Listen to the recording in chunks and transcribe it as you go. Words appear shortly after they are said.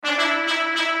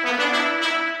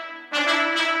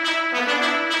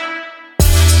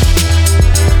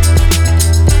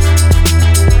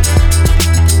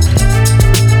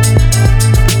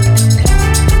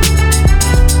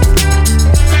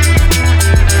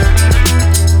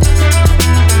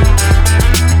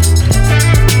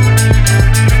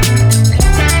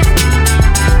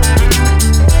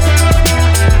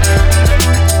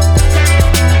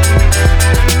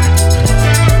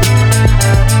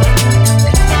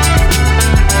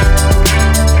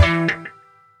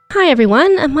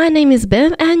everyone, my name is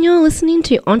Bev and you're listening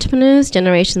to Entrepreneurs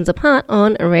Generations Apart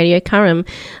on Radio Curram,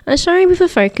 a show with a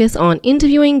focus on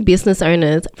interviewing business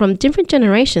owners from different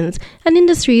generations and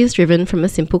industries driven from a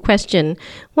simple question: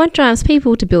 what drives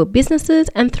people to build businesses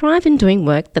and thrive in doing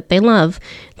work that they love?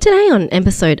 Today on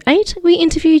episode 8, we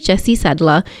interview Jessie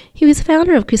Sadler, who is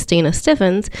founder of Christina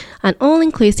Steffens, an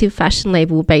all-inclusive fashion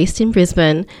label based in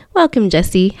Brisbane. Welcome,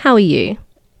 Jessie. How are you?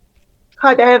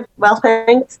 Hi, Bev. Well,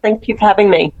 thanks. Thank you for having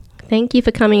me. Thank you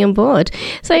for coming on board.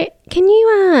 So can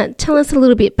you tell us a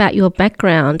little bit about your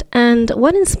background and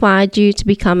what inspired you to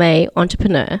become an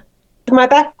entrepreneur? My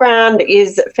background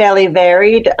is fairly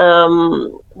varied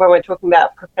when we're talking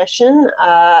about profession.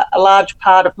 A large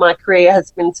part of my career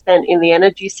has been spent in the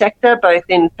energy sector, both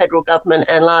in federal government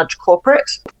and large corporate.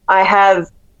 I have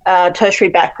a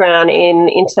tertiary background in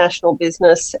international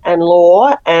business and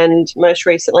law, and most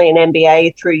recently an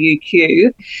MBA through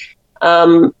UQ.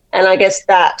 And I guess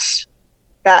that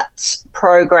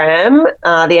program,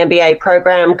 the MBA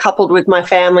program, coupled with my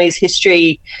family's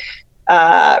history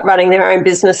running their own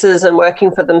businesses and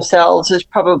working for themselves, is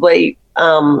probably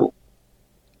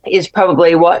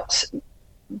what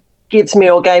gives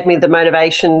me or gave me the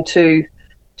motivation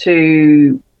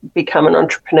to become an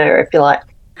entrepreneur, if you like.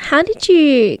 How did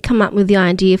you come up with the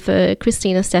idea for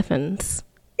Christina Steffens?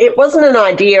 It wasn't an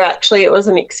idea, actually. It was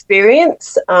an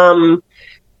experience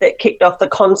that kicked off the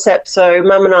concept. So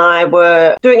Mum and I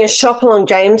were doing a shop along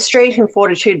James Street in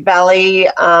Fortitude Valley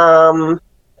 5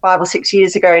 or 6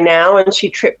 years ago now, and she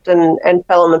tripped and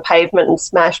fell on the pavement and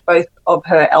smashed both of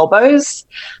her elbows.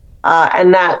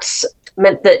 And that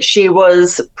meant that she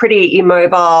was pretty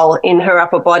immobile in her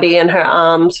upper body and her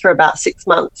arms for about 6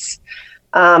 months.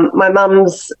 My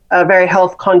mum's a very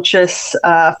health conscious,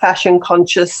 fashion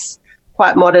conscious,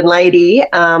 quite modern lady,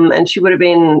 and she would have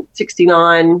been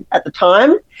 69 at the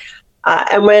time.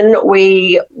 And when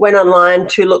we went online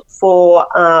to look for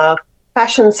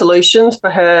fashion solutions for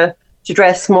her to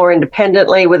dress more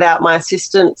independently without my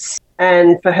assistance,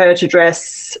 and for her to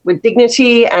dress with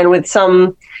dignity and with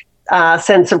some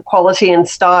sense of quality and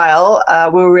style,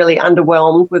 we were really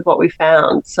underwhelmed with what we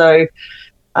found. So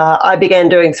I began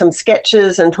doing some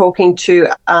sketches and talking to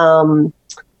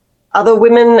other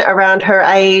women around her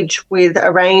age with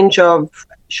a range of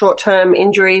short-term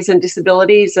injuries and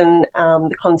disabilities, and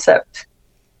the concept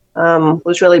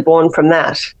was really born from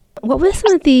that. What were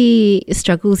some of the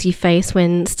struggles you faced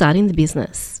when starting the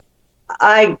business?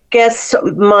 I guess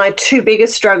my two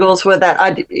biggest struggles were that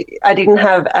I didn't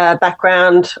have a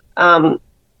background other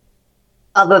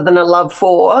than a love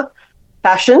for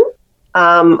fashion.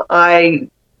 I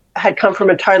had come from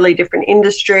a totally different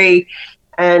industry,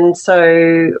 and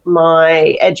so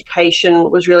my education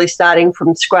was really starting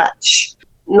from scratch,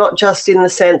 not just in the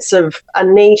sense of a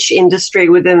niche industry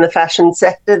within the fashion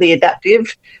sector, the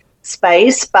adaptive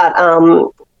space, but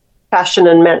fashion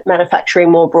and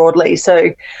manufacturing more broadly.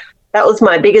 So that was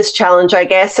my biggest challenge, I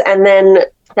guess. And then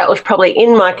that was probably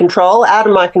in my control. Out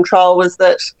of my control was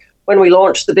that when we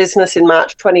launched the business in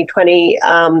March 2020,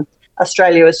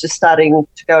 Australia was just starting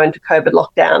to go into COVID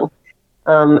lockdown.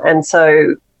 And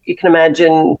so you can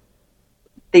imagine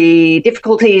the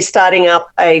difficulties starting up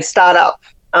a startup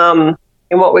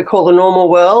in what we call the normal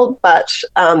world, but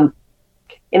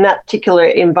in that particular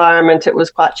environment, it was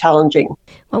quite challenging.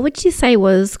 What would you say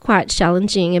was quite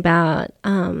challenging about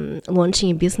launching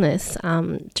a business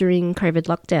during COVID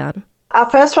lockdown? Our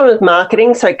first one was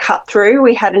marketing, so cut through.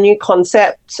 We had a new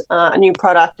concept, a new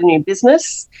product, a new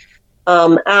business.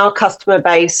 Our customer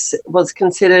base was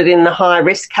considered in the high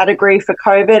risk category for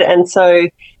COVID, and so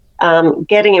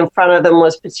getting in front of them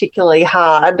was particularly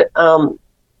hard,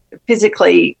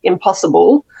 physically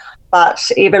impossible, but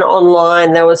even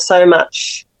online there was so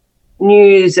much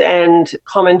news and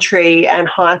commentary and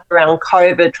hype around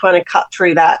COVID. Trying to cut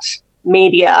through that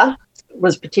media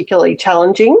was particularly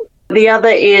challenging. The other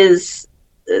is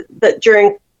that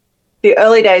during the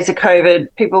early days of COVID,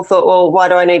 people thought, well, why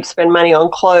do I need to spend money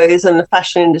on clothes? And the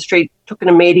fashion industry took an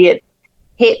immediate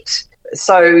hit.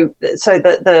 So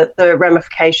the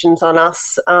ramifications on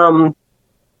us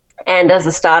and as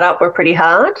a startup were pretty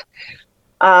hard.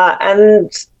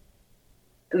 And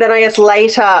then I guess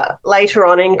later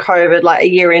on in COVID, like a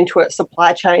year into it,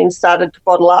 supply chains started to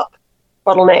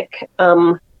bottleneck,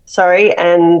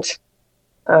 and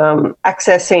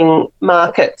accessing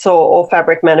markets or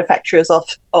fabric manufacturers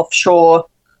offshore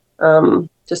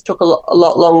just took a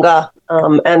lot longer,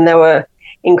 and there were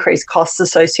increased costs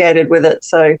associated with it.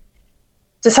 So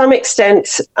to some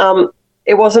extent,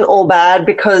 it wasn't all bad,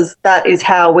 because that is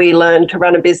how we learned to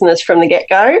run a business from the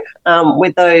get-go,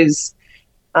 with those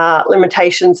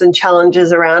limitations and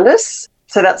challenges around us.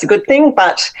 So that's a good thing,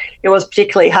 but it was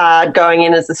particularly hard going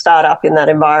in as a startup in that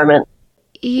environment.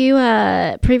 You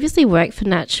previously worked for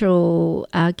Natural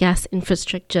Gas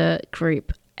Infrastructure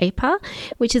Group, APA,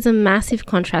 which is a massive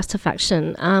contrast to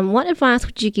fashion. What advice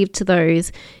would you give to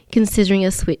those considering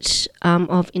a switch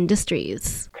of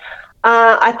industries?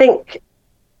 I think,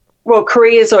 well,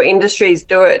 careers or industries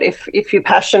do it. If your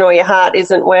passion or your heart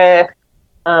isn't where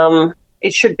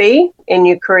it should be in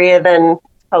your career, then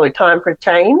it's probably time for a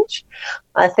change.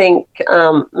 I think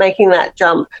making that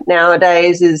jump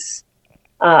nowadays is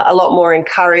a lot more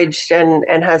encouraged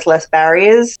and has less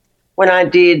barriers. When I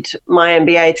did my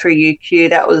MBA through UQ,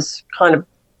 that was kind of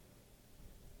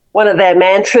one of their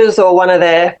mantras or one of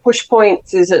their push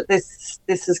points, is that this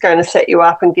is going to set you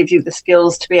up and give you the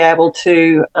skills to be able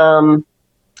to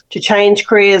change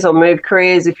careers or move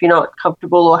careers if you're not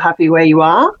comfortable or happy where you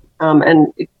are.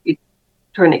 And it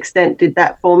to an extent did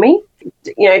that for me.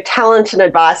 You know, talent and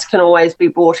advice can always be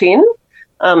brought in.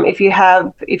 If you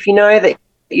know that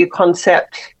your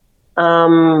concept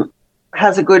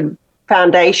has a good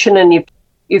foundation and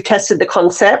you've tested the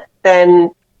concept,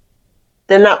 then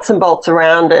the nuts and bolts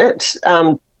around it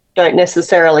don't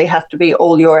necessarily have to be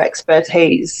all your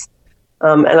expertise.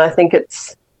 And I think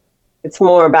it's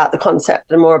more about the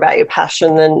concept and more about your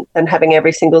passion than having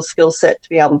every single skill set to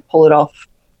be able to pull it off.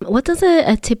 What does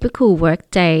a typical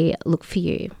workday look for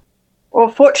you? Well,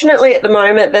 fortunately at the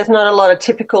moment there's not a lot of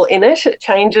typical in it. It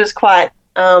changes quite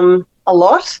a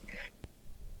lot.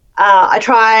 I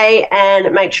try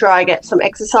and make sure I get some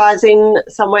exercise in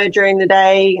somewhere during the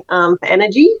day for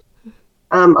energy.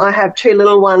 I have 2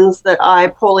 little ones that I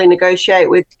poorly negotiate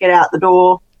with to get out the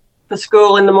door for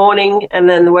school in the morning, and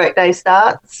then the workday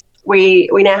starts. We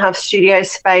now have studio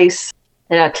space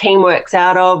that our team works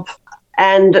out of.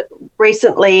 And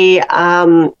recently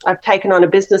I've taken on a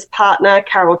business partner,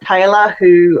 Carol Taylor,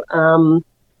 who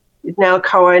is now a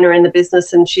co-owner in the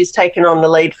business, and she's taken on the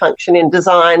lead function in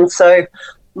design. So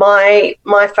my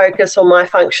focus or my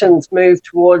functions move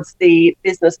towards the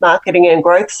business marketing and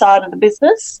growth side of the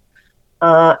business.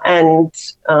 And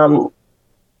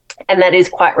that is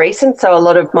quite recent. So a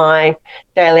lot of my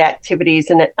daily activities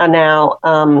are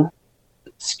now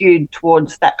skewed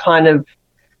towards that kind of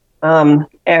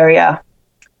area.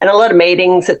 And a lot of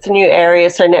meetings. It's a new area,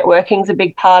 so networking is a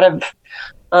big part of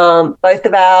both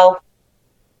of our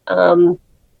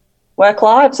work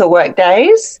lives or work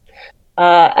days,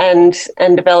 and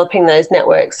developing those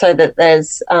networks so that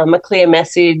there's a clear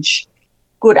message,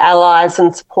 good allies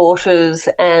and supporters,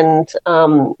 and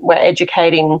we're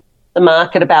educating the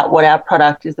market about what our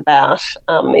product is about,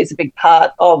 is a big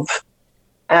part of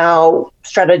our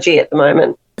strategy at the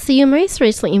moment. So you're most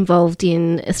recently involved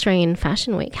in Australian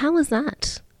Fashion Week. How was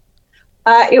that?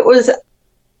 It was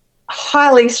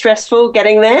highly stressful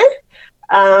getting there.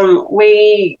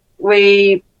 We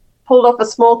pulled off a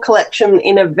small collection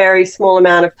in a very small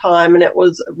amount of time, and it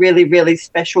was a really, really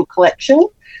special collection.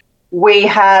 We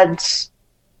had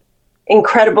an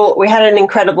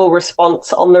incredible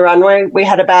response on the runway. We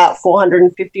had about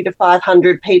 450 to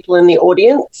 500 people in the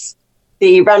audience.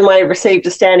 The runway received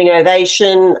a standing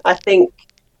ovation. I think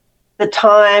the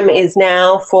time is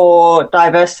now for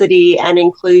diversity and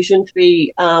inclusion to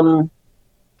be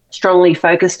strongly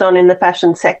focused on in the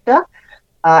fashion sector.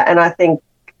 And I think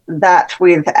that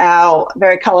with our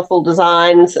very colourful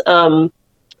designs that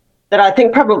I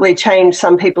think probably changed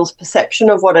some people's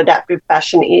perception of what adaptive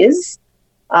fashion is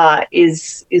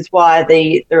why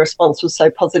the response was so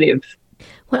positive.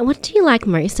 What do you like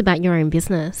most about your own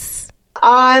business?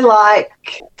 I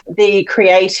like the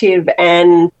creative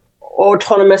and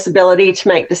autonomous ability to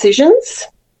make decisions.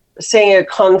 Seeing a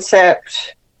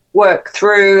concept work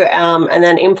through and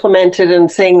then implement it and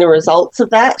seeing the results of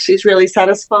that is really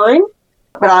satisfying.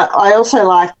 But I also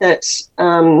like that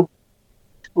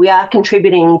we are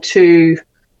contributing to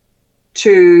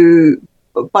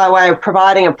by way of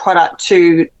providing a product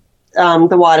to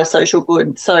the wider social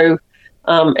good. So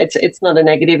it's not a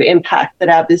negative impact that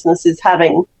our business is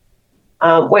having.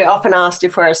 We're often asked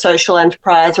if we're a social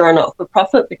enterprise or a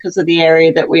not-for-profit because of the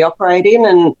area that we operate in,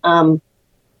 and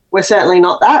we're certainly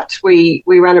not that. We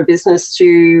run a business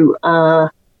to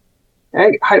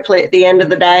hopefully at the end of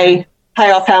the day pay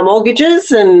off our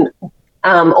mortgages and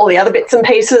all the other bits and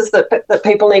pieces that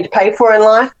people need to pay for in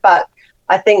life. But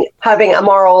I think having a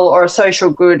moral or a social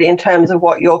good in terms of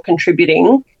what you're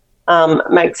contributing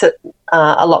makes it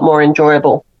a lot more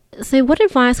enjoyable. So what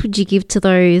advice would you give to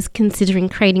those considering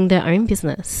creating their own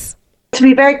business? To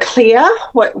be very clear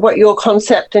what your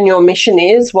concept and your mission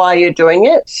is, why you're doing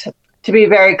it. To be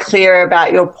very clear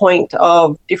about your point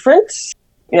of difference.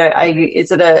 You know,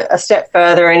 is it a step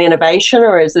further in innovation,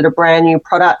 or is it a brand new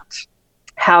product?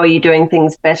 how are you doing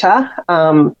things better?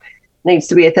 Needs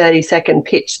to be a 30-second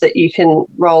pitch that you can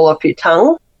roll off your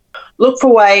tongue. Look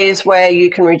for ways where you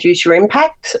can reduce your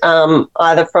impact,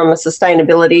 either from a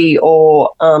sustainability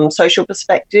or social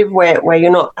perspective, where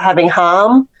you're not having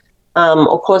harm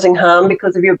or causing harm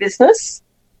because of your business.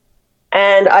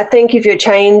 And I think if you're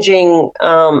changing,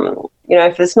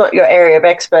 if it's not your area of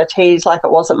expertise, like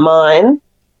it wasn't mine,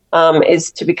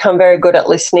 is to become very good at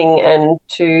listening and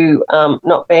to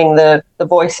not being the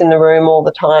voice in the room all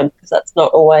the time, because that's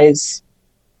not always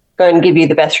going to give you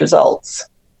the best results.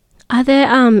 Are there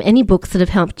any books that have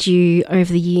helped you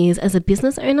over the years as a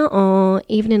business owner or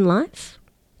even in life?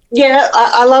 Yeah,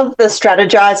 I love the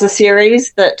Strategizer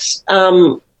series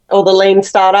or the Lean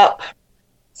Startup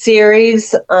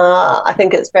series. I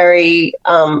think it's very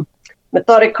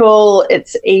methodical.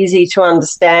 It's easy to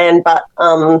understand, but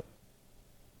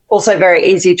also very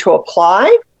easy to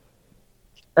apply.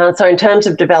 So in terms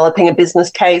of developing a business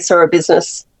case or a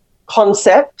business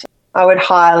concept, I would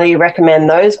highly recommend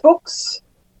those books.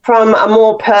 From a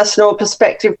more personal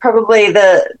perspective, probably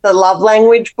the love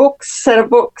language set of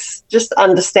books, just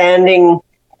understanding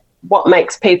what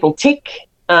makes people tick,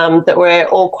 that we're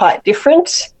all quite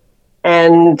different,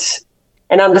 and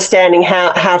understanding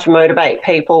how to motivate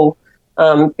people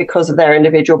because of their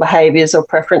individual behaviours or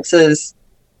preferences,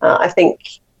 I think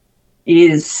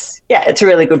it's a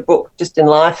really good book just in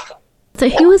life. So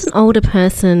who was an older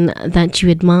person that you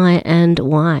admire and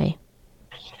why?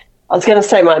 I was going to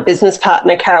say my business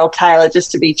partner, Carol Taylor,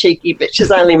 just to be cheeky, but she's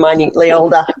only minutely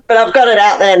older. But I've got it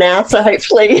out there now, so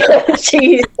hopefully she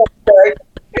hears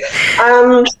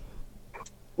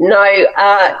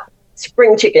No,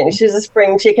 spring chicken. She's a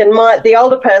spring chicken. The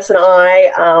older person I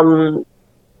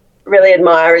really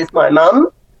admire is my mum.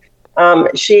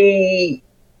 She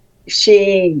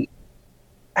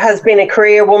has been a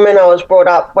career woman. I was brought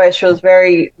up where she was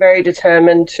very, very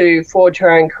determined to forge her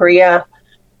own career.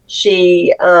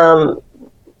 She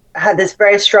had this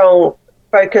very strong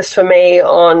focus for me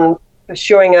on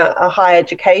pursuing a higher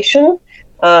education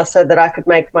so that I could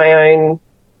make my own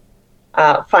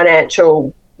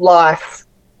financial life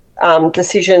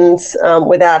decisions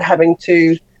without having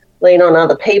to lean on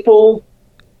other people.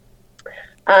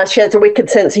 She has a wicked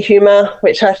sense of humour,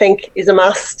 which I think is a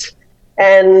must.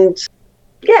 And,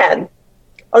 I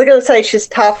was going to say she's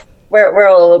tough. We're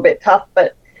all a little bit tough,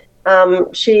 but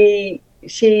she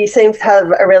seems to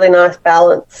have a really nice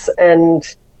balance, and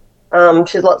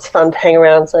she's lots of fun to hang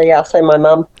around. So, I'll say my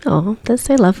mum. Oh, that's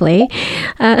so lovely.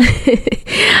 So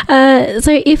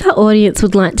if our audience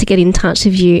would like to get in touch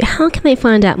with you, how can they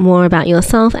find out more about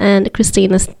yourself and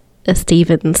Christina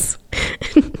Stephens?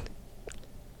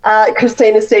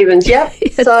 Christina Stephens, yep.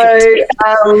 So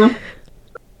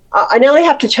I nearly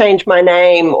have to change my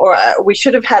name, or we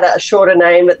should have had a shorter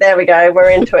name, but there we go.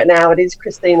 We're into it now. It is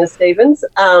Christina Stephens.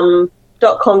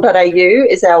 .com.au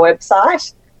is our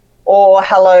website, or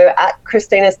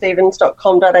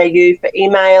hello@christinastephens.com.au for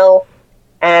email,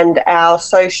 and our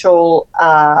social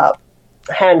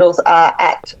handles are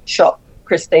 @shop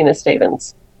Christina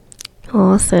Stephens.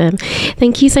 Awesome.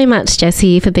 Thank you so much,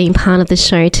 Jessie, for being part of the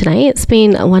show today. It's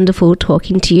been wonderful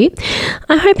talking to you.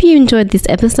 I hope you enjoyed this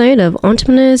episode of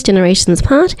Entrepreneurs Generations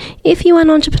Apart. If you are an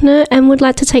entrepreneur and would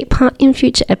like to take part in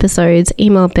future episodes,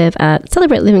 email Bev at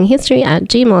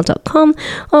celebratelivinghistory@gmail.com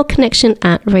or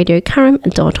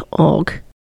connection@radiocurrum.org.